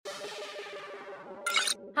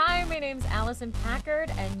My name's Alicyn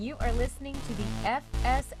Packard, and you are listening to the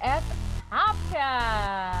FSF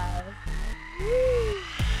Podcast.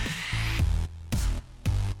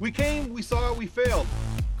 We came, we saw, we failed.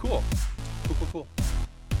 Cool.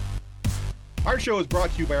 Our show is brought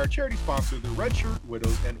to you by our charity sponsor, the Red Shirt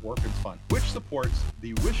Widows and Orphans Fund, which supports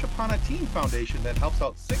the Wish Upon a Teen Foundation that helps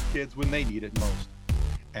out sick kids when they need it most.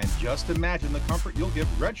 And just imagine the comfort you'll give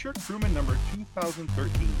Red Shirt Crewman number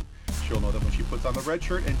 2013. She'll know that when she puts on the red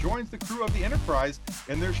shirt and joins the crew of the Enterprise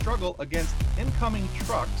in their struggle against incoming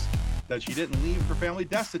trucks, that she didn't leave her family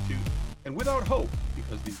destitute and without hope,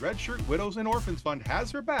 because the Red Shirt Widows and Orphans Fund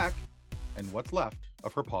has her back and what's left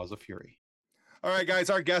of her paws of fury. All right, guys,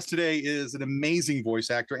 our guest today is an amazing voice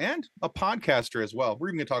actor and a podcaster as well. We're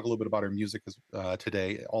even going to talk a little bit about her music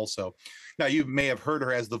today also. Now, you may have heard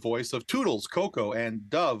her as the voice of Toodles, Coco, and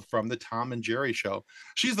Dove from the Tom and Jerry Show.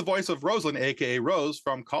 She's the voice of Rosalind, a.k.a. Rose,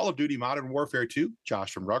 from Call of Duty Modern Warfare 2,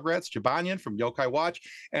 Josh from Rugrats, Jibanyan from Yokai Watch,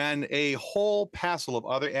 and a whole passel of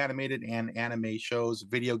other animated and anime shows,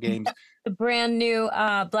 video games. The brand new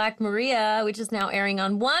Black Maria, which is now airing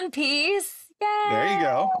on One Piece. Yay! There you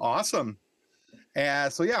go. Awesome.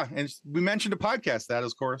 And we mentioned a podcast that,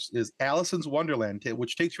 of course, is Alicyn's Wonderland,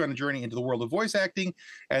 which takes you on a journey into the world of voice acting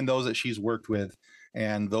and those that she's worked with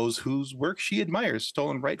and those whose work she admires,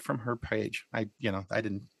 stolen right from her page. I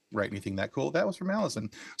didn't write anything that cool. That was from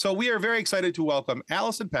Alicyn. So we are very excited to welcome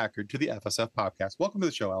Alicyn Packard to the FSF podcast. Welcome to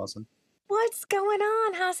the show, Alicyn. What's going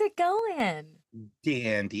on? How's it going?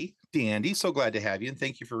 Dandy. So glad to have you. And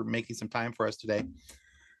thank you for making some time for us today.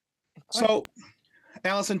 So,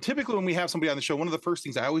 Alicyn, typically when we have somebody on the show, one of the first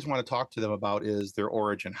things I always want to talk to them about is their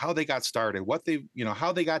origin, how they got started,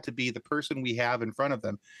 how they got to be the person we have in front of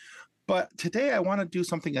them. But today I want to do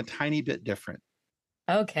something a tiny bit different.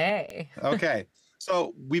 Okay.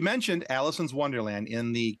 So we mentioned Alicyn's Wonderland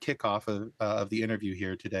in the kickoff of the interview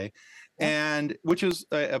here today, and which is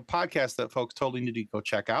a podcast that folks totally need to go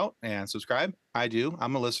check out and subscribe. I do.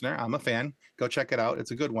 I'm a listener. I'm a fan. Go check it out.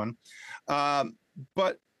 It's a good one.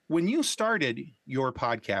 But when you started your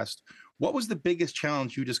podcast, what was the biggest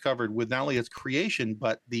challenge you discovered with not only its creation,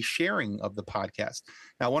 but the sharing of the podcast?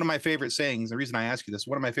 Now, one of my favorite sayings, the reason I ask you this,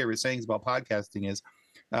 one of my favorite sayings about podcasting is,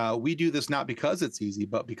 we do this not because it's easy,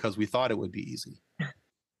 but because we thought it would be easy.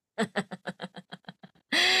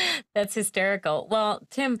 That's hysterical. Well,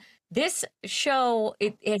 Tim, this show,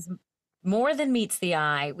 it is more than meets the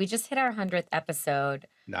eye. We just hit our 100th episode.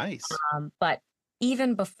 Nice. But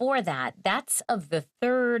even before that, that's of the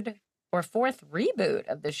third or fourth reboot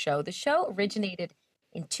of the show. The show originated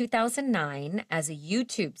in 2009 as a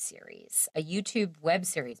YouTube series, a YouTube web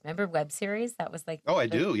series. Remember web series? That was like... Oh, I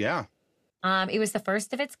do, yeah. It was the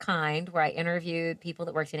first of its kind where I interviewed people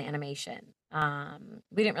that worked in animation.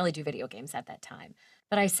 We didn't really do video games at that time,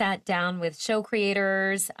 but I sat down with show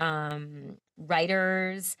creators,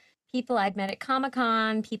 writers, people I'd met at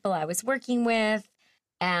Comic-Con, people I was working with.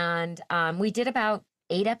 And we did about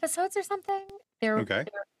 8 episodes or something. They're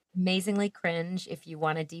amazingly cringe. If you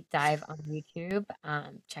want a deep dive on YouTube,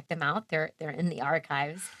 check them out. They're in the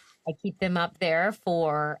archives. I keep them up there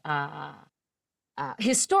for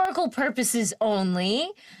historical purposes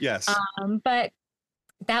only. Yes. But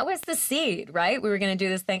that was the seed, right? We were going to do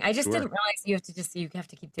this thing. I just didn't realize you have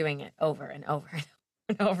to keep doing it over and over and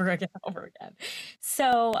over again.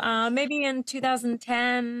 So maybe in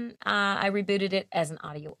 2010, I rebooted it as an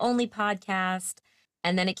audio only podcast.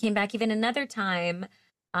 And then it came back even another time,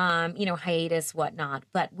 hiatus, whatnot.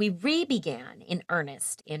 But we re-began in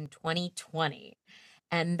earnest in 2020.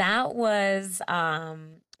 And that was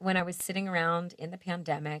when I was sitting around in the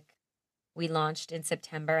pandemic. We launched in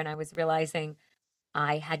September, and I was realizing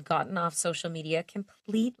I had gotten off social media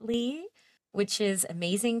completely, which is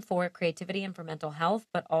amazing for creativity and for mental health,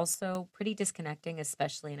 but also pretty disconnecting,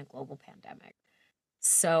 especially in a global pandemic.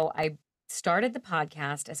 So I started the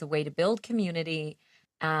podcast as a way to build community,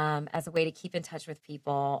 as a way to keep in touch with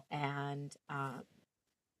people. And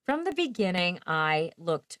from the beginning, I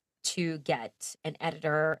looked to get an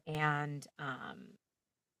editor and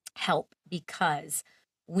help, because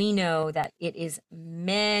we know that it is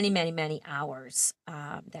many, many, many hours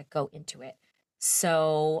that go into it.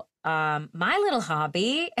 So my little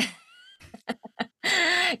hobby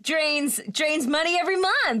drains money every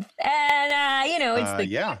month,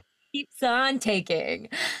 and keeps on taking.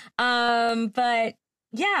 But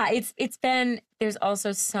yeah, it's been, there's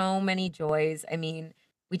also so many joys. I mean,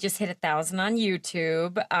 we just hit 1,000 on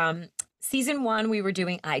YouTube. Season 1, we were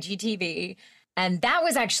doing IGTV, and that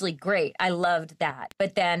was actually great. I loved that.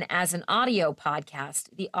 But then as an audio podcast,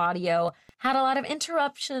 the audio had a lot of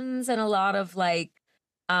interruptions and a lot of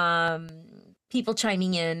people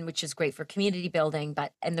chiming in, which is great for community building.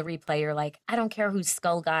 But in the replay, you're like, I don't care who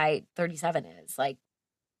Skull Guy 37 is. Like,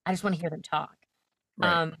 I just want to hear them talk.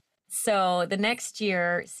 Right. So the next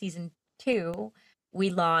year, season 2, we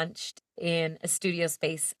launched in a studio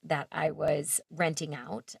space that I was renting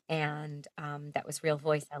out, and that was Real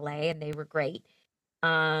Voice LA, and they were great.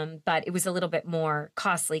 But it was a little bit more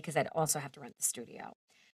costly because I'd also have to rent the studio.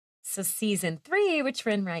 So season 3, which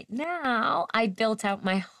we're in right now, I built out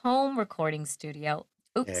my home recording studio.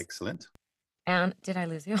 Oops. Excellent. And did I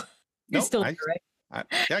lose you? No, You're still there, right?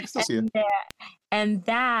 Yeah, I can still see you. And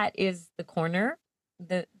that is the corner,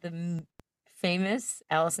 the famous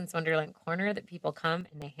Alicyn's Wonderland corner that people come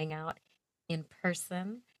and they hang out in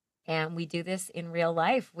person. And we do this in real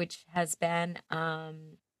life, which has been,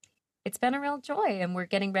 it's been a real joy. And we're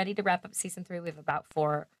getting ready to wrap up season 3. We have about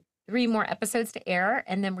 3 more episodes to air,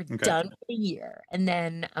 and then we're done for the year. And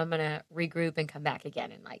then I'm going to regroup and come back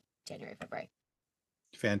again in like January, February.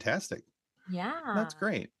 Fantastic. Yeah. That's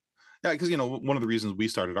great. Yeah, because, you know, one of the reasons we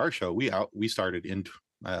started our show, we started in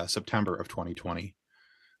September of 2020.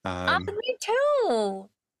 Me too. Well,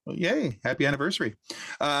 yay. Happy anniversary.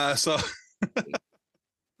 So.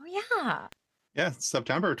 Oh, yeah. Yeah,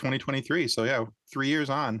 September of 2023. So, yeah, 3 years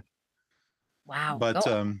on. Wow. But,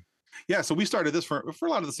 yeah, so we started this for a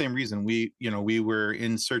lot of the same reason. We were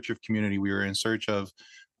in search of community. We were in search of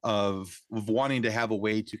wanting to have a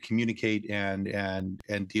way to communicate and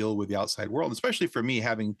deal with the outside world, especially for me,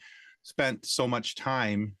 having spent so much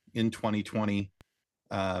time in 2020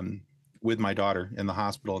 with my daughter in the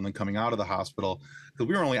hospital, and then coming out of the hospital, because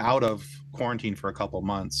we were only out of quarantine for a couple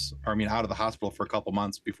months, out of the hospital for a couple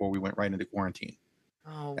months before we went right into quarantine.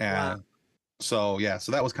 Oh, wow. So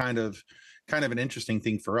that was kind of an interesting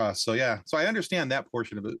thing for us. So yeah, so I understand that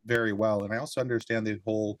portion of it very well, and I also understand the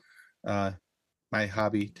whole my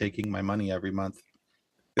hobby taking my money every month.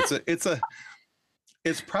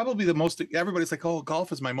 It's probably the most. Everybody's like, "Oh,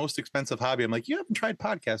 golf is my most expensive hobby." I'm like, "You haven't tried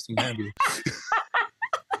podcasting, have you?"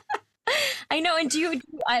 I know. And do you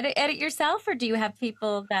edit yourself, or do you have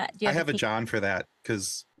people that? I have a John for that,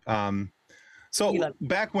 because so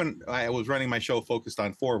back when I was running my show focused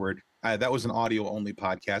on Forward, that was an audio only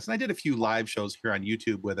podcast, and I did a few live shows here on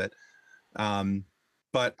YouTube with it.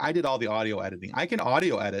 But I did all the audio editing. I can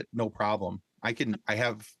audio edit, no problem. I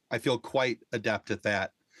feel quite adept at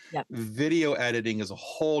that. Yep. Video editing is a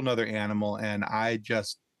whole nother animal, and I'm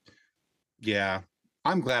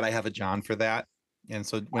glad I have a John for that. And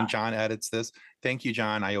so when John edits this, thank you,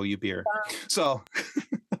 John. I owe you beer. So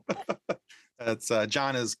that's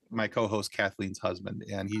John is my co-host Kathleen's husband,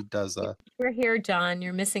 and he does. You're here, John.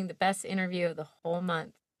 You're missing the best interview of the whole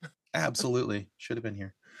month. Absolutely, should have been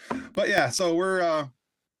here. But yeah, so we're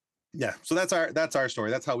so that's our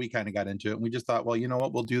story. That's how we kind of got into it. And we just thought, well, you know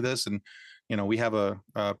what, we'll do this, and we have a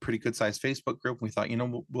pretty good sized Facebook group. And we thought,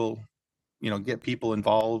 we'll get people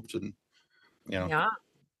involved, and Yeah.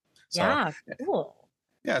 So, yeah, cool.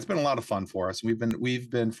 Yeah, it's been a lot of fun for us. We've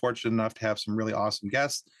been fortunate enough to have some really awesome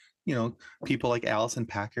guests. People like Alicyn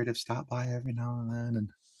Packard have stopped by every now and then, and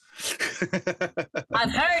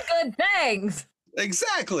I've heard good things.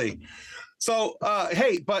 Exactly. So,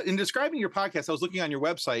 hey, but in describing your podcast, I was looking on your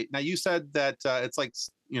website. Now, you said that it's like,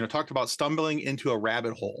 talked about stumbling into a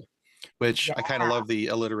rabbit hole, which I kind of love the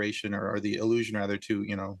alliteration or the allusion rather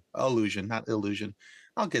to, illusion, not illusion.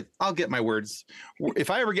 I'll get my words. If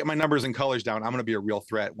I ever get my numbers and colors down, I'm going to be a real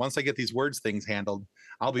threat. Once I get these words things handled,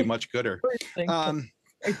 I'll be much gooder.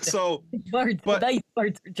 So, but nice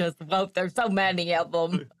words are just there's so many of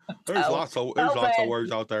them. There's lots of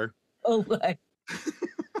words out there. Oh my.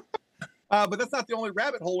 But that's not the only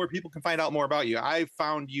rabbit hole where people can find out more about you. I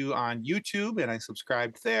found you on YouTube, and I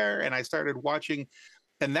subscribed there, and I started watching,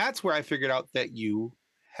 and that's where I figured out that you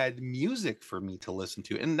had music for me to listen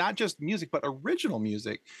to, and not just music, but original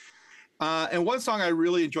music. And one song I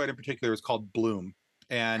really enjoyed in particular is called Bloom.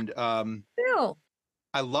 And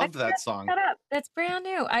I loved that song. That's brand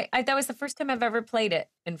new. I that was the first time I've ever played it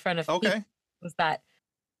in front of people. Was that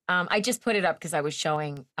I just put it up because I was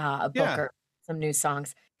showing a booker some new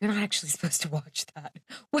songs. You're not actually supposed to watch that.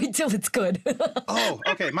 Wait till it's good. Oh,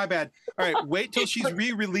 okay, my bad. All right, wait till she's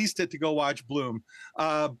re-released it to go watch Bloom.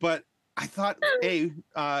 But I thought, hey,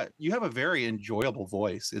 you have a very enjoyable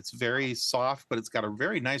voice. It's very soft, but it's got a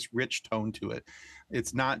very nice, rich tone to it.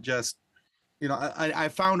 It's not just, I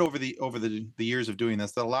found over the years of doing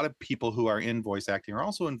this that a lot of people who are in voice acting are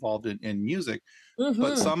also involved in music,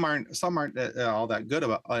 but some aren't all that good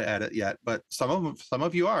at it yet. But some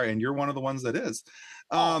of you are, and you're one of the ones that is.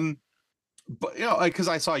 But because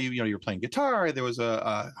I saw you, you were playing guitar. There was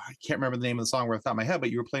I can't remember the name of the song right off the top of my head,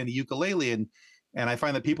 but you were playing the ukulele, and And I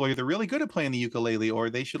find that people are either really good at playing the ukulele or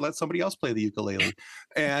they should let somebody else play the ukulele.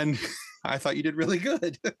 And I thought you did really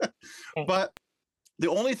good. But the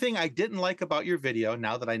only thing I didn't like about your video,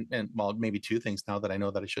 now that well, maybe two things now that I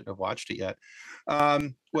know that I shouldn't have watched it yet,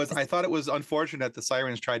 was I thought it was unfortunate the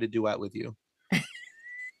Sirens tried to duet with you.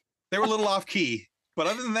 They were a little off key. But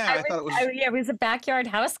other than that, I thought it was... yeah, it was a backyard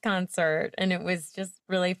house concert, and it was just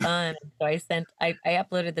really fun. So I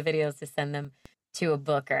uploaded the videos to send them to a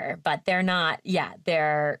booker, but they're not,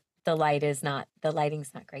 the lighting's not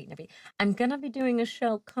great. I'm going to be doing a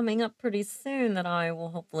show coming up pretty soon that I will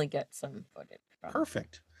hopefully get some footage from.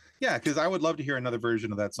 Perfect. Yeah, because I would love to hear another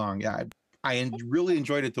version of that song. Yeah, I really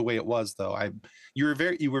enjoyed it the way it was, though. You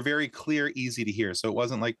were very clear, easy to hear. So it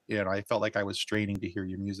wasn't like, I felt like I was straining to hear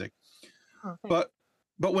your music. Oh,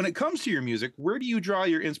 but when it comes to your music, where do you draw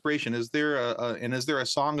your inspiration? Is there a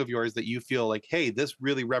song of yours that you feel like, hey, this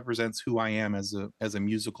really represents who I am as a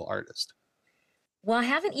musical artist? Well, I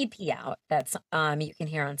have an EP out that's you can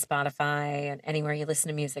hear on Spotify and anywhere you listen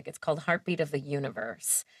to music. It's called Heartbeat of the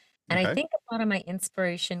Universe. And I think a lot of my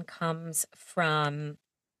inspiration comes from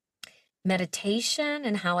meditation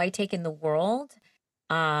and how I take in the world.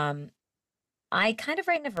 I kind of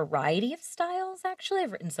write in a variety of styles, actually.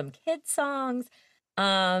 I've written some kid songs.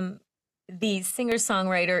 The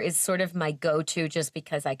singer-songwriter is sort of my go-to just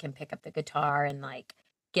because I can pick up the guitar and like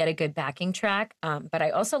get a good backing track. But I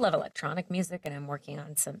also love electronic music, and I'm working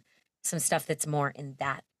on some stuff that's more in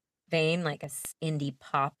that vein, like a indie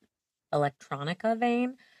pop electronica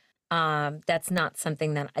vein. That's not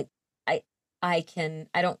something that I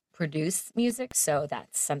don't produce music, so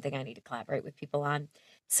that's something I need to collaborate with people on.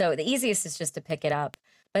 So the easiest is just to pick it up.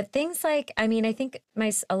 But things like, I think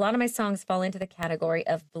a lot of my songs fall into the category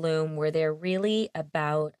of Bloom, where they're really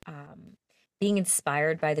about being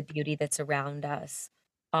inspired by the beauty that's around us,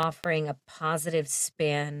 offering a positive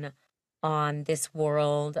spin on this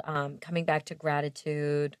world, coming back to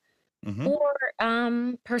gratitude, or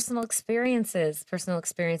personal experiences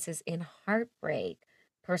in heartbreak,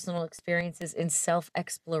 personal experiences in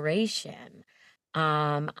self-exploration.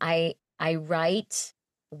 I write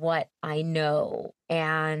what I know,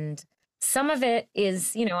 and some of it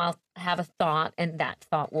is, I'll have a thought and that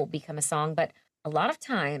thought will become a song, but a lot of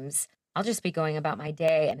times I'll just be going about my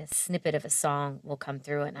day and a snippet of a song will come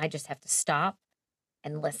through and I just have to stop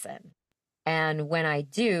and listen. And when I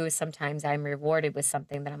do, sometimes I'm rewarded with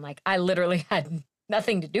something that I'm like, I literally had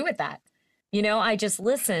nothing to do with that. I just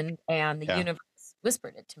listened and the universe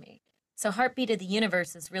whispered it to me. So Heartbeat of the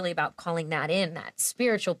Universe is really about calling that in, that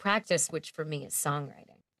spiritual practice, which for me is songwriting.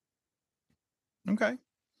 Okay.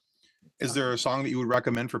 Is there a song that you would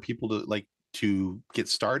recommend for people to get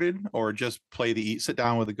started, or just sit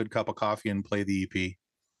down with a good cup of coffee and play the EP?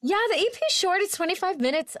 Yeah, the EP is short. It's 25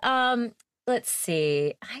 minutes. Let's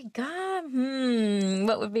see.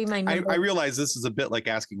 What would be my number? I realize this is a bit like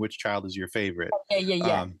asking which child is your favorite.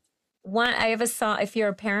 Yeah. I have a song. If you're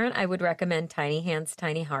a parent, I would recommend Tiny Hands,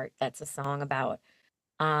 Tiny Heart. That's a song about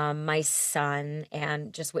my son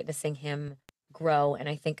and just witnessing him grow. And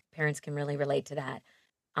I think parents can really relate to that.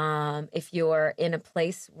 If you're in a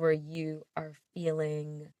place where you are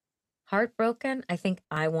feeling heartbroken, I think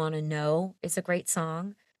I Want to Know is a great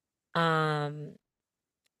song.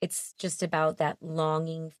 It's just about that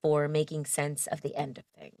longing for making sense of the end of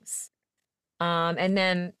things. And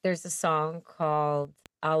then there's a song called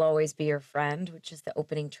I'll Always Be Your Friend, which is the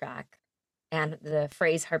opening track. And the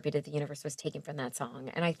phrase Heartbeat of the Universe was taken from that song.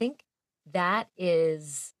 And I think that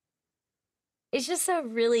it's just a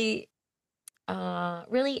really,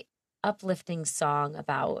 really uplifting song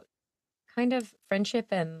about kind of friendship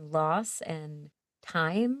and loss and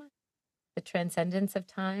time, the transcendence of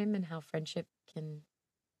time, and how friendship can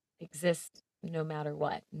exist no matter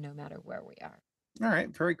what, no matter where we are. All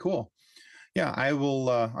right, very cool. Yeah, I will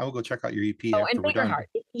go check out your EP after and we're done. Heart.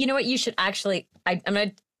 You know what? You should actually.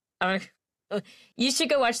 You should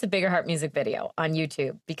go watch the Bigger Heart music video on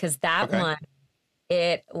YouTube, because that one,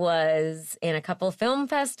 it was in a couple of film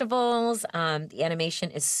festivals. The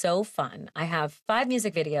animation is so fun. I have 5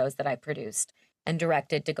 music videos that I produced and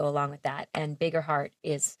directed to go along with that, and Bigger Heart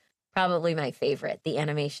is probably my favorite. The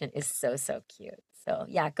animation is so cute. So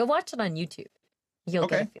yeah, go watch it on YouTube. You'll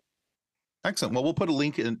get a feel. Excellent. Well, we'll put a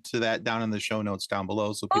link to that down in the show notes down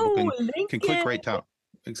below, so people can click right down.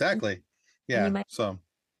 Exactly. Yeah. So,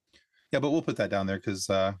 yeah, but we'll put that down there because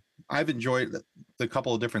I've enjoyed the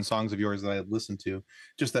couple of different songs of yours that I've listened to.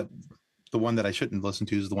 Just that the one that I shouldn't listen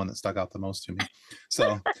to is the one that stuck out the most to me.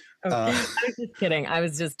 So, I was just kidding. I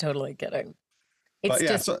was just totally kidding. It's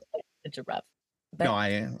just such a rough. No,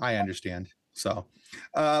 I understand. So,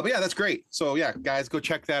 but yeah, that's great. So yeah, guys, go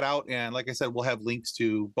check that out. And like I said, we'll have links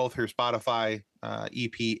to both her Spotify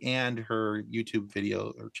EP and her YouTube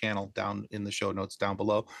video or channel down in the show notes down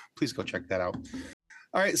below. Please go check that out.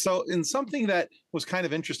 All right. So in something that was kind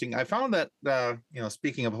of interesting, I found that,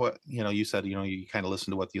 speaking of what, you said, you kind of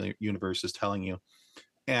listen to what the universe is telling you.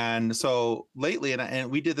 And so lately,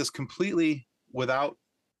 and we did this completely without,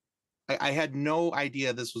 I had no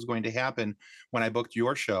idea this was going to happen when I booked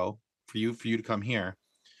your show for you to come here.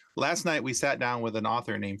 Last night, we sat down with an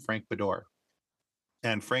author named Frank Bedore.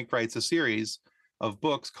 And Frank writes a series of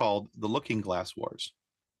books called The Looking Glass Wars,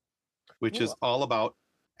 which is all about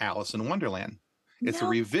Alice in Wonderland. It's a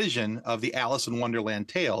revision of the Alice in Wonderland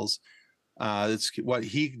tales. It's what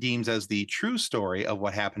he deems as the true story of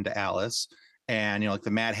what happened to Alice. And, like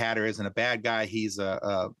the Mad Hatter isn't a bad guy. He's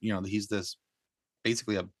he's this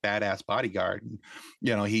basically a badass bodyguard. And,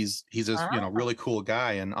 he's this, really cool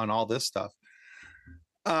guy and on all this stuff.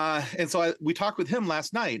 And so we talked with him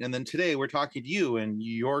last night, and then today we're talking to you, and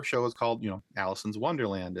your show is called, Alice's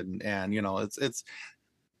Wonderland. And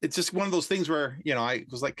it's just one of those things where, I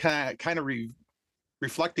was like kind of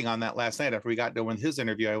reflecting on that last night after we got done with his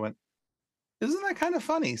interview. I went, isn't that kind of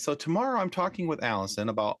funny? So tomorrow I'm talking with Alicyn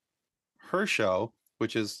about her show,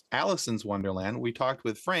 which is Alicyn's Wonderland. We talked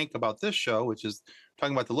with Frank about this show, which is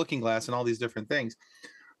talking about the Looking Glass and all these different things.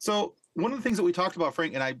 So one of the things that we talked about,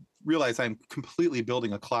 Frank, and I realize I'm completely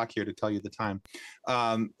building a clock here to tell you the time,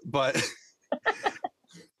 but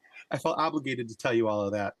I felt obligated to tell you all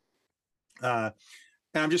of that.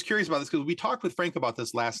 And I'm just curious about this because we talked with Frank about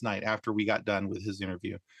this last night after we got done with his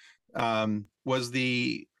interview. Was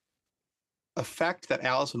the effect that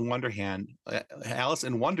Alice in Wonderland,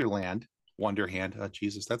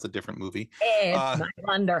 Jesus, that's a different movie. It's my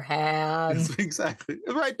Wonderhand. Exactly.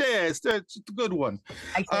 Right there. It's a good one.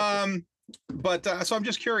 So I'm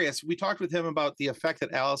just curious. We talked with him about the effect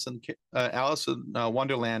that Alice in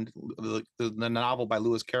Wonderland, the novel by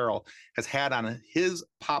Lewis Carroll, has had on his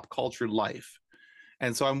pop culture life.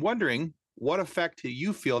 And so I'm wondering, what effect do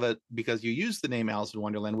you feel that, because you used the name Alice in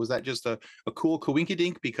Wonderland, was that just a cool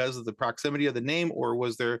coinkydink because of the proximity of the name, or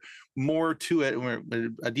was there more to it,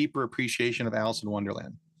 a deeper appreciation of Alice in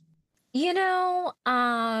Wonderland?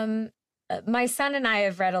 My son and I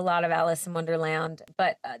have read a lot of Alice in Wonderland,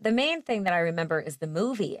 but the main thing that I remember is the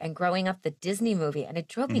movie and growing up the Disney movie, and it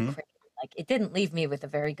drove me crazy. Like, it didn't leave me with a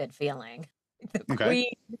very good feeling. The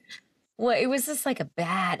Queen, well, it was just like a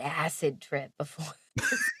bad acid trip before.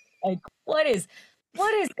 Like, what is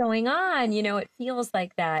going on? It feels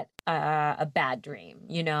like that a bad dream.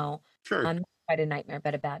 Sure. Not quite a nightmare,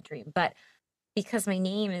 but a bad dream. But because my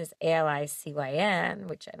name is Alicyn,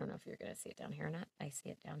 which I don't know if you're going to see it down here or not. I see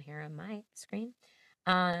it down here on my screen.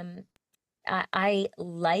 I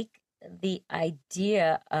like the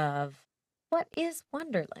idea of what is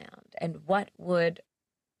Wonderland and what would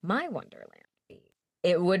my Wonderland be.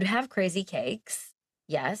 It would have crazy cakes,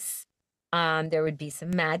 yes. There would be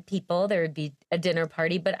some mad people. There would be a dinner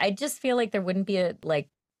party, but I just feel like there wouldn't be a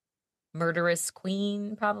murderous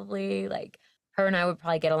queen, probably. Like, her and I would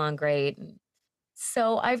probably get along great. And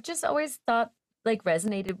so I've just always thought,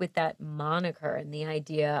 resonated with that moniker and the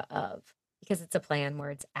idea of, because it's a play on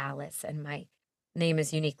words, Alice, and my name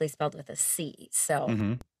is uniquely spelled with a C.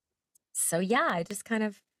 So, so yeah, I just kind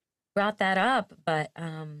of brought that up. But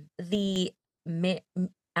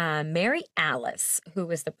Mary Alice, who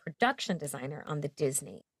was the production designer on the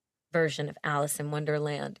Disney version of Alice in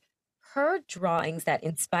Wonderland, her drawings that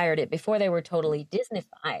inspired it before they were totally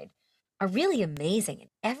Disneyfied are really amazing. And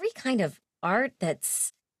every kind of art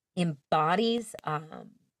that's embodies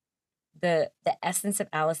the essence of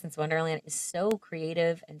Alice in Wonderland is so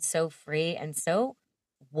creative and so free and so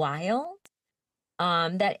wild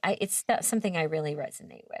that it's something I really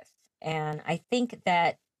resonate with. And I think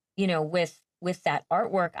that, with that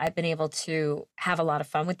artwork, I've been able to have a lot of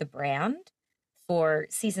fun with the brand. For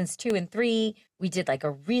seasons 2 and 3, we did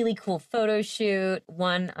a really cool photo shoot.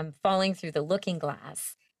 One, I'm falling through the looking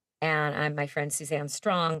glass, and my friend Suzanne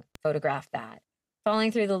Strong photographed that.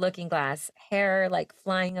 Falling through the looking glass, hair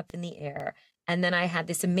flying up in the air. And then I had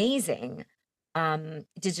this amazing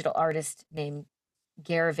digital artist named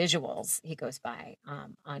Gare Visuals, he goes by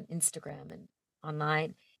on Instagram and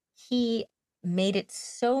online. He made it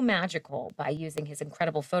so magical by using his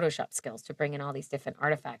incredible Photoshop skills to bring in all these different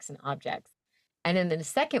artifacts and objects. And then the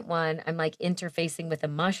second one, I'm interfacing with a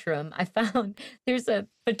mushroom. I found there's a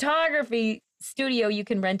photography studio you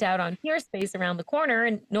can rent out on Peerspace around the corner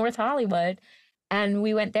in North Hollywood. And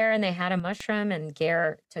we went there and they had a mushroom, and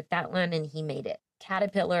Gare took that one and he made it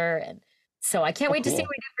caterpillar. And so I can't wait to see what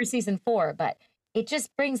we do for season 4, but it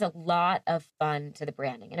just brings a lot of fun to the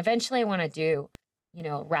branding. And eventually I want to do,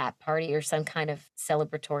 a wrap party or some kind of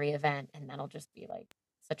celebratory event, and that'll just be like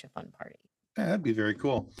such a fun party. Yeah, that'd be very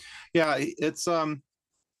cool. Yeah, it's I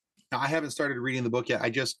haven't started reading the book yet. I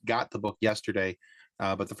just got the book yesterday,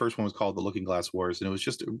 but the first one was called The Looking Glass Wars, and it was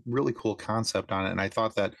just a really cool concept on it. And I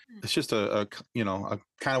thought that it's just a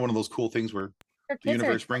kind of one of those cool things where For the kids,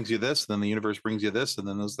 universe brings you this, then the universe brings you this, and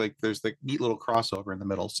then there's like neat little crossover in the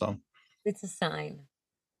middle. So it's a sign.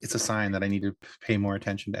 it's a sign that I need to pay more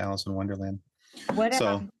attention to Alice in Wonderland. What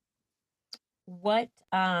So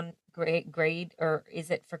grade, or is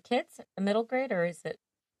it for kids, a middle grade, or is it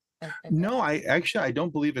no, I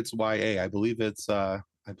don't believe it's YA. I believe it's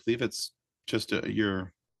just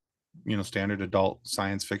your standard adult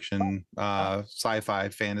science fiction, sci-fi,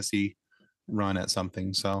 fantasy run at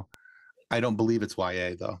something. So I don't believe it's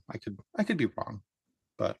YA though. I could be wrong,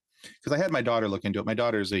 but because I had my daughter look into it. My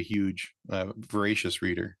daughter is a huge, voracious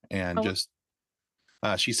reader, and just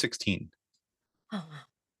she's 16. Oh, wow.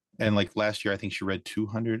 And like last year, I think she read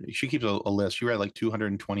 200. She keeps a list. She read like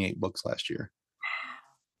 228 books last year.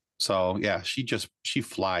 So yeah, she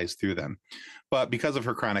flies through them. But because of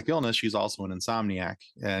her chronic illness, she's also an insomniac,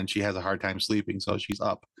 and she has a hard time sleeping. So she's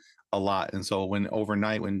up a lot. And so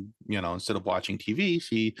overnight, instead of watching TV,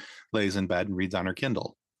 she lays in bed and reads on her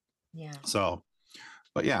Kindle. Yeah. So,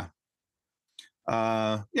 but yeah.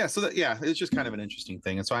 It's just kind of an interesting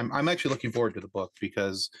thing. And so I'm actually looking forward to the book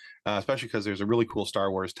because, especially because there's a really cool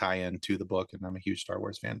Star Wars tie-in to the book, and I'm a huge Star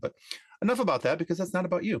Wars fan. But enough about that, because that's not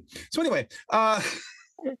about you. So anyway, back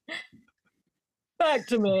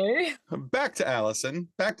to me. Back to Alicyn,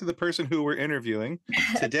 back to the person who we're interviewing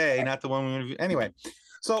today, not the one we interviewed. Anyway,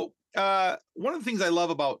 so one of the things I love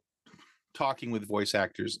about talking with voice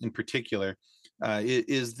actors in particular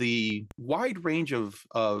is the wide range of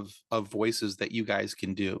voices that you guys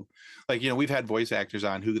can do. Like, we've had voice actors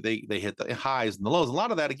on who they hit the highs and the lows. A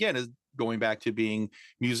lot of that, again, is going back to being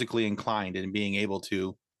musically inclined and being able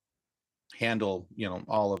to handle,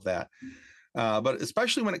 all of that. But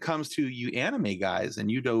especially when it comes to you anime guys, and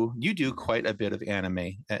you do quite a bit of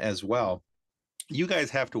anime as well. You guys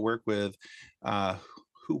have to work with,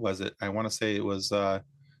 who was it? I want to say it was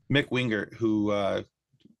Mick Wingert, who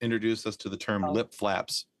introduced us to the term lip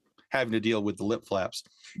flaps, having to deal with the lip flaps,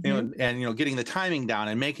 and getting the timing down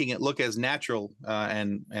and making it look as natural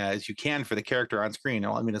and as you can for the character on screen.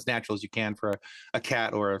 I mean, as natural as you can for a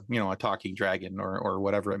cat or a talking dragon or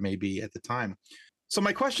whatever it may be at the time. So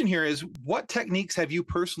my question here is, what techniques have you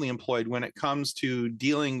personally employed when it comes to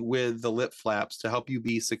dealing with the lip flaps to help you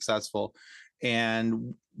be successful?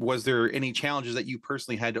 And was there any challenges that you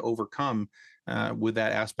personally had to overcome with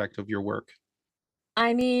that aspect of your work?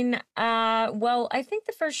 I mean, well, I think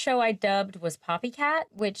the first show I dubbed was Poppycat,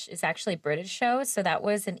 which is actually a British show. So that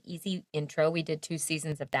was an easy intro. We did 2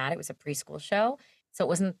 seasons of that. It was a preschool show. So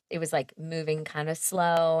it was like moving kind of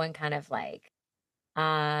slow and kind of like,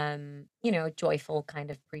 joyful kind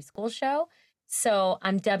of preschool show. So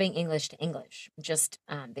I'm dubbing English to English. Just,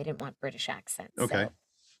 they didn't want British accents. Okay. So,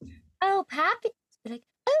 oh, oh,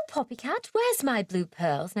 Poppycat, where's my blue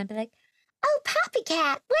pearls? And I'd be like, oh,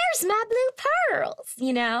 Poppycat, where's my blue pearls?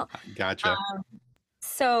 Gotcha.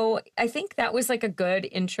 So I think that was like a good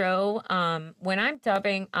intro. When I'm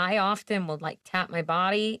dubbing, I often will like tap my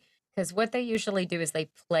body, because what they usually do is they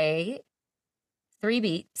play 3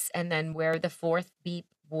 beeps, and then where the 4th beep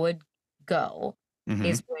would go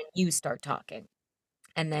is when you start talking,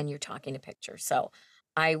 and then you're talking to picture. So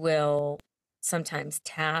I will sometimes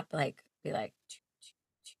tap, like be like,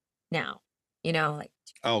 now, like,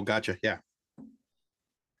 oh, gotcha. Yeah.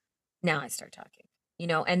 now I start talking,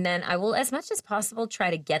 and then I will, as much as possible, try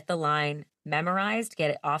to get the line memorized,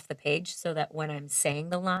 get it off the page, so that when I'm saying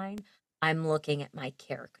the line, I'm looking at my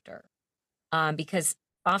character. Because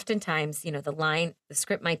oftentimes, the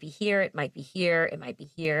script might be here, it might be here, it might be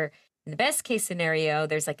here. In the best case scenario,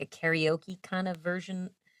 there's like a karaoke kind of version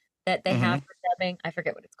that they have for dubbing. I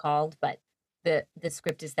forget what it's called, but the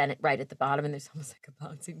script is then right at the bottom, and there's almost like a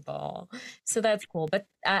bouncing ball. So that's cool. But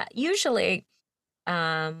usually,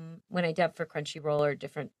 when I dub for Crunchyroll or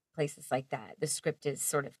different places like that, the script is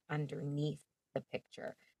sort of underneath the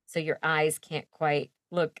picture. So your eyes can't quite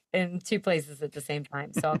look in 2 places at the same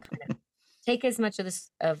time. So I'll kind of take as much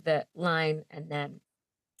of the line, and then,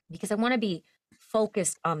 because I want to be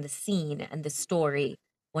focused on the scene and the story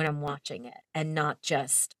when I'm watching it, and not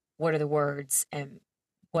just what are the words and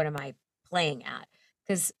what am I playing at.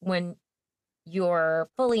 Because when you're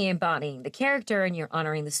fully embodying the character and you're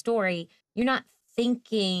honoring the story, you're not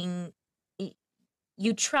thinking,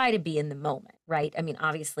 you try to be in the moment, right? I mean,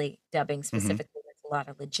 obviously dubbing specifically, there's a lot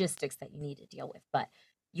of logistics that you need to deal with, but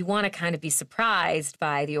you want to kind of be surprised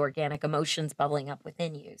by the organic emotions bubbling up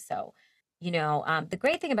within you. So, the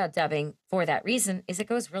great thing about dubbing for that reason is it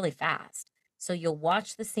goes really fast. So you'll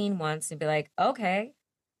watch the scene once and be like, okay,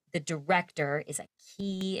 the director is a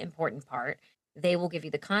key important part. They will give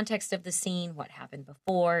you the context of the scene, what happened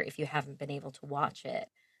before, if you haven't been able to watch it,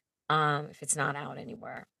 if it's not out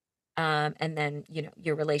anywhere. And then,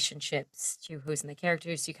 your relationships to who's in the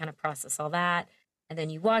characters, you kind of process all that. And then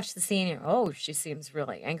you watch the scene and, oh, she seems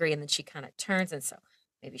really angry. And then she kind of turns. And so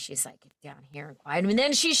maybe she's like down here and quiet. And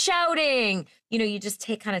then she's shouting. You just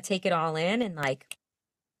take it all in like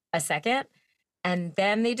a second. And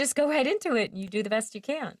then they just go right into it and you do the best you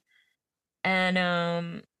can.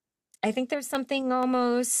 And I think there's something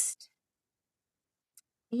almost,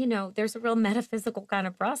 there's a real metaphysical kind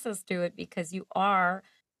of process to it because you are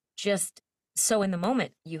just so in the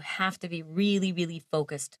moment. You have to be really, really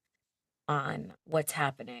focused on what's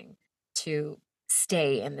happening to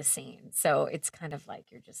stay in the scene. So it's kind of like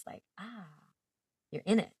you're just like, you're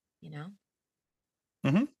in it,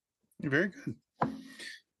 Mm-hmm. You're very good.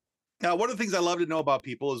 Now, one of the things I love to know about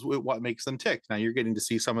people is what makes them tick. Now, you're getting to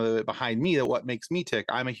see some of it behind me, that what makes me tick.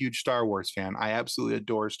 I'm a huge Star Wars fan. I absolutely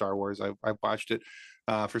adore Star Wars. I've watched it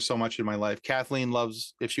for so much in my life. Kathleen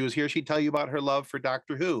loves, if she was here, she'd tell you about her love for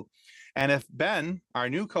Doctor Who. And if Ben, our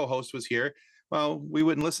new co-host, was here, well, we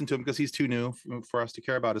wouldn't listen to him because he's too new for us to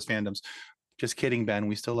care about his fandoms. Just kidding, Ben.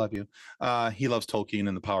 We still love you. He loves Tolkien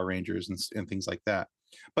and the Power Rangers and things like that.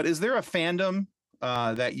 But is there a fandom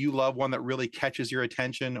that you love, one that really catches your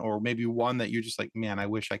attention, or maybe one that you're just like, man, I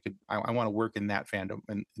wish I could, I want to work in that fandom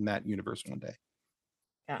in that universe one day?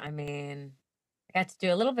 Yeah, I mean, I got to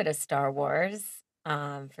do a little bit of Star Wars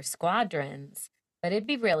for Squadrons, but it'd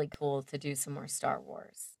be really cool to do some more Star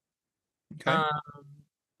Wars. Okay.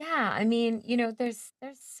 Yeah, I mean, there's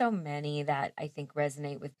so many that I think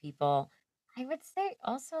resonate with people. I would say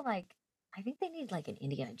also like I think they need like an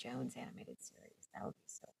Indiana Jones animated series. That would be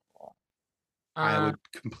so cool. I Um,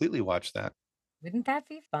 would completely watch that. wouldn't that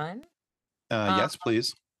be fun? Yes,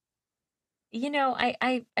 please.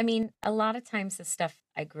 I mean, a lot of times the stuff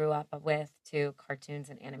I grew up with too, cartoons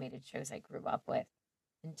and animated shows I grew up with,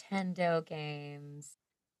 Nintendo games,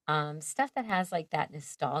 stuff that has like that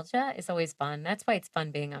nostalgia is always fun. That's why it's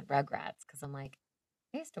fun being on Rugrats because I'm like,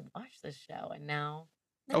 I used to watch this show and now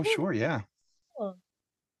I'm Oh, like, oh, sure. Yeah. cool.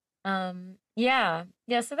 Yeah,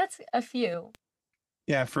 yeah. So that's a few.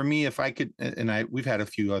 Yeah. For me, if I could, we've had a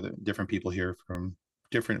few other different people here from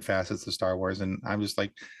different facets of Star Wars, and I'm just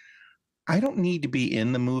like, I don't need to be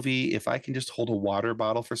in the movie. If I can just hold a water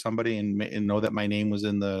bottle for somebody and know that my name was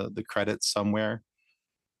in the credits somewhere,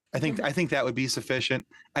 I think that would be sufficient.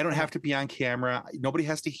 I don't have to be on camera. Nobody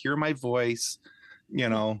has to hear my voice.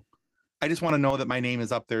 I just want to know that my name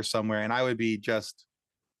is up there somewhere, and I would be just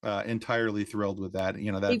entirely thrilled with that.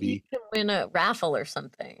 That'd Maybe you be. can win a raffle or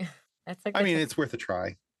something. That's a I good mean, thing. it's worth a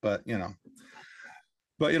try, but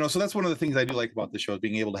so that's one of the things I do like about the show, is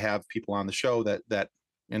being able to have people on the show that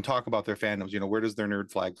and talk about their fandoms. Where does their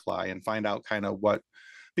nerd flag fly, and find out kind of what,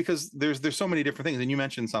 because there's so many different things, and you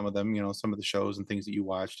mentioned some of them. Some of the shows and things that you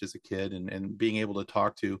watched as a kid, and being able to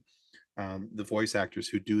talk to the voice actors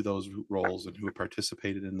who do those roles and who have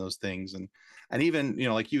participated in those things, and even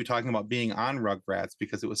like you talking about being on Rugrats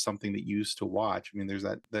because it was something that you used to watch. I mean, there's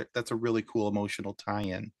that's a really cool emotional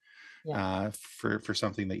tie-in for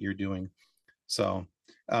something that you're doing. So,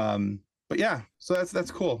 but yeah, so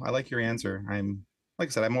that's cool. I like your answer. Like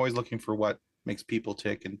I said, I'm always looking for what makes people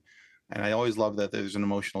tick, and I always love that there's an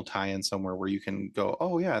emotional tie-in somewhere where you can go,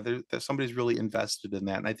 oh yeah, there's somebody's really invested in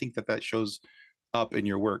that, and I think that shows up in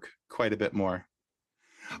your work quite a bit more.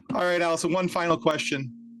 All right, Alicyn, one final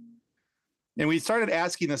question. And we started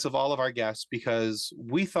asking this of all of our guests because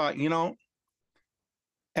we thought,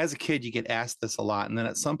 as a kid, you get asked this a lot. And then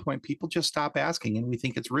at some point, people just stop asking and we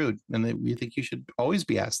think it's rude. And we think you should always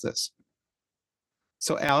be asked this.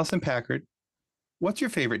 So, Alicyn Packard, what's your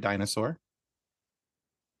favorite dinosaur?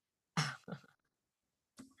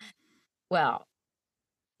 Well,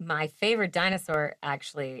 my favorite dinosaur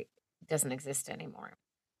actually doesn't exist anymore.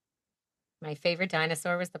 My favorite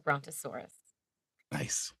dinosaur was the Brontosaurus.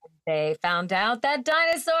 Nice. They found out that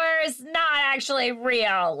dinosaur is not actually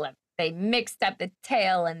real. They mixed up the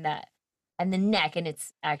tail and the neck, and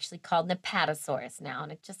it's actually called an Apatosaurus now,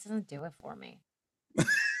 and it just doesn't do it for me.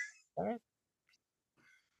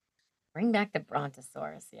 Bring back the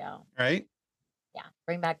Brontosaurus, yo. Right? Yeah,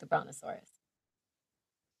 bring back the Brontosaurus.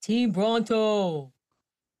 Team Bronto.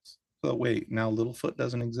 So wait, now Littlefoot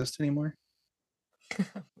doesn't exist anymore?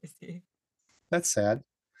 That's sad.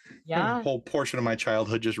 Yeah. A whole portion of my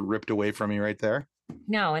childhood just ripped away from me right there.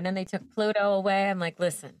 No, and then they took Pluto away. I'm like,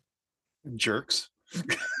 listen. Jerks.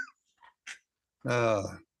 Uh,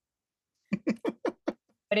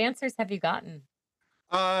 What answers have you gotten?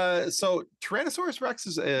 so Tyrannosaurus Rex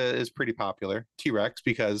is pretty popular. T-Rex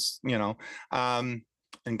because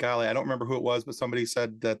and golly, I don't remember who it was, but somebody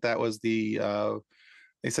said that was the.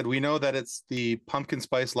 They said we know that it's the pumpkin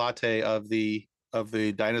spice latte of the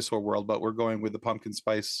dinosaur world, but we're going with the pumpkin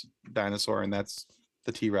spice dinosaur, and that's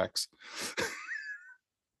the T-Rex.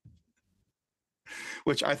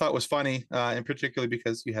 Which I thought was funny, and particularly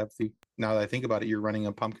because you have now that I think about it, you're running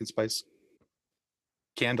a pumpkin spice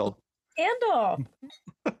candle. Candle.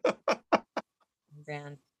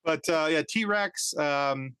 Brand. But yeah, T-Rex.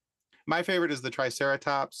 My favorite is the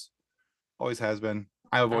Triceratops. Always has been.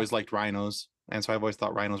 I've always liked rhinos, and so I've always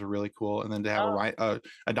thought rhinos were really cool. And then to have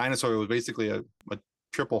a dinosaur who was basically a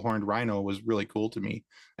triple horned rhino was really cool to me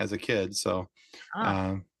as a kid. So,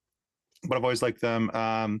 but I've always liked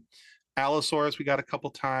them. Allosaurus, we got a couple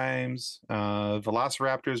times.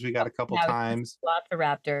 Velociraptors, we got a couple times.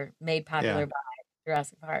 Velociraptor, made popular by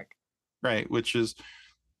Jurassic Park. Right, which is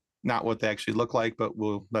not what they actually look like, but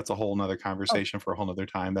that's a whole nother conversation for a whole nother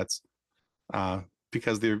time. That's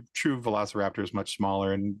because the true Velociraptor is much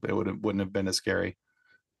smaller, and it wouldn't have been as scary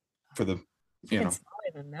for the Even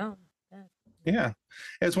smaller than no. Yeah,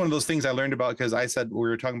 it's one of those things I learned about because I said we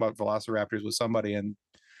were talking about Velociraptors with somebody, and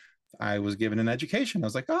I was given an education. I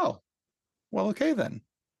was like, oh, well, okay then.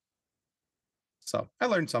 So I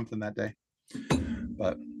learned something that day.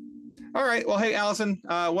 But all right, well, hey, Alicyn,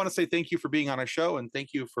 I want to say thank you for being on our show, and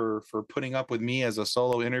thank you for putting up with me as a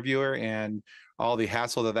solo interviewer and all the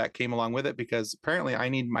hassle that came along with it, because apparently I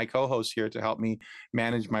need my co-host here to help me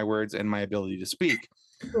manage my words and my ability to speak.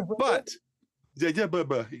 But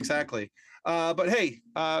exactly. But hey,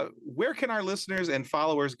 where can our listeners and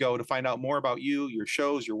followers go to find out more about you, your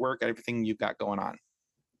shows, your work, everything you've got going on?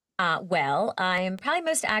 Well, I'm probably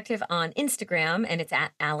most active on Instagram, and it's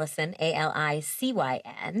at Alicyn,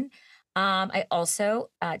 Alicyn. I also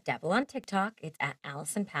dabble on TikTok. It's at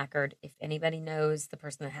Alicyn Packard. If anybody knows the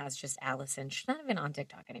person that has just Alicyn, she's not even on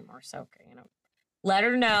TikTok anymore. So, let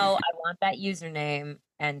her know I want that username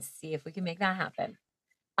and see if we can make that happen.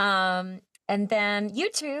 And then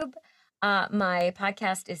YouTube, my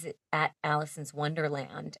podcast is at Alicyn's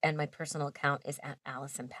Wonderland, and my personal account is at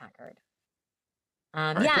Alicyn Packard.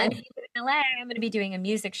 And in LA, I'm going to be doing a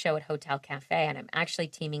music show at Hotel Cafe, and I'm actually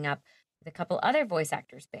teaming up with a couple other voice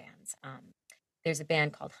actors bands. There's a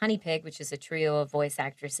band called Honey Pig, which is a trio of voice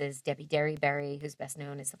actresses. Debbie Derryberry, who's best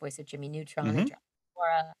known as the voice of Jimmy Neutron and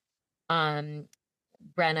Laura.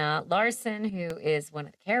 Brenna Larson, who is one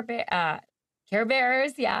of the Care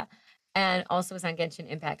Bearers, and also was on Genshin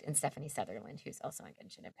Impact, and Stephanie Sutherland, who's also on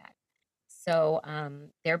Genshin Impact. So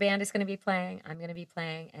their band is going to be playing. I'm going to be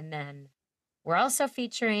playing, and then we're also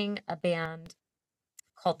featuring a band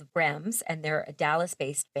called the Brems, and they're a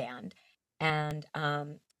Dallas-based band. And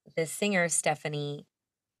the singer, Stephanie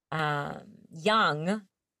Young,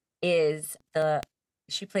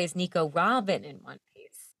 she plays Nico Robin in One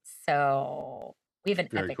Piece. So we have an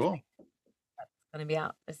epic thing that's going to be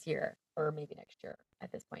out this year, or maybe next year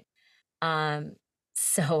at this point.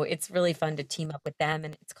 So it's really fun to team up with them,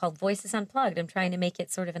 and it's called Voices Unplugged. I'm trying to make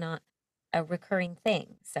it sort of a recurring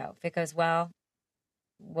thing. So if it goes well,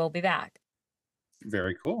 we'll be back.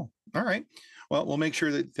 Very cool. All right. Well, we'll make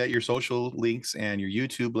sure that your social links and your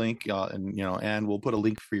YouTube link, and we'll put a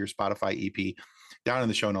link for your Spotify EP down in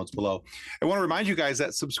the show notes below. I want to remind you guys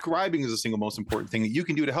that subscribing is the single most important thing that you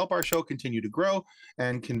can do to help our show continue to grow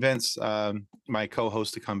and convince my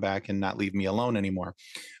co-host to come back and not leave me alone anymore.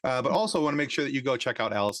 But also want to make sure that you go check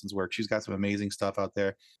out Alicyn's work. She's got some amazing stuff out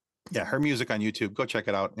there. Yeah, her music on YouTube, go check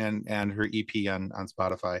it out, and her EP on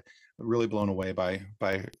Spotify. Really blown away by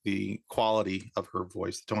the quality of her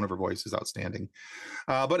voice. The tone of her voice is outstanding.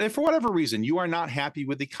 But if for whatever reason you are not happy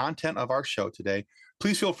with the content of our show today,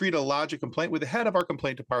 please feel free to lodge a complaint with the head of our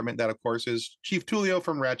complaint department. That, of course, is Chief Tulio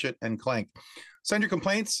from Ratchet and Clank. Send your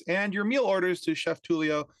complaints and your meal orders to Chef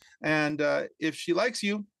Tulio, and if she likes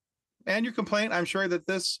you and your complaint, I'm sure that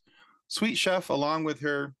this sweet chef, along with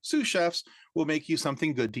her sous chefs, will make you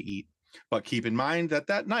something good to eat. But keep in mind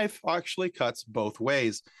that knife actually cuts both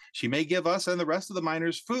ways. She may give us and the rest of the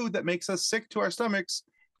miners food that makes us sick to our stomachs,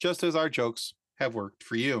 just as our jokes have worked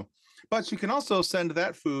for you. But she can also send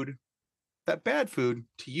that bad food,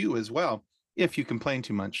 to you as well, if you complain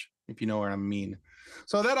too much, if you know what I mean.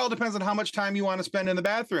 So that all depends on how much time you want to spend in the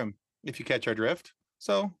bathroom, if you catch our drift.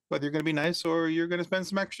 So whether you're going to be nice or you're going to spend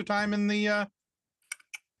some extra time in the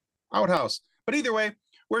outhouse. But either way,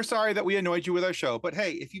 we're sorry that we annoyed you with our show. But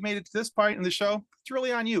hey, if you made it to this point in the show, it's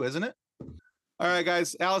really on you, isn't it? All right,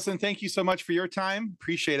 guys. Alicyn, thank you so much for your time.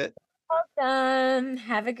 Appreciate it. Welcome.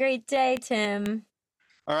 Have a great day, Tim.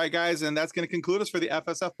 All right, guys, and that's going to conclude us for the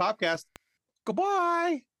FSF Podcast.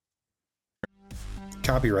 Goodbye.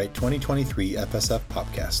 Copyright 2023 FSF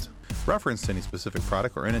Podcast. Reference to any specific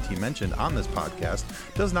product or entity mentioned on this podcast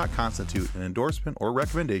does not constitute an endorsement or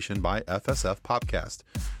recommendation by FSF Podcast.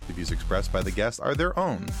 The views expressed by the guests are their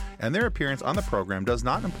own, and their appearance on the program does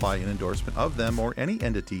not imply an endorsement of them or any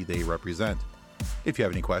entity they represent. If you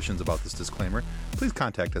have any questions about this disclaimer, please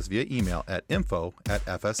contact us via email at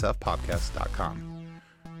info@fsfpodcast.com.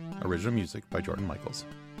 Original music by Jordan Michaels.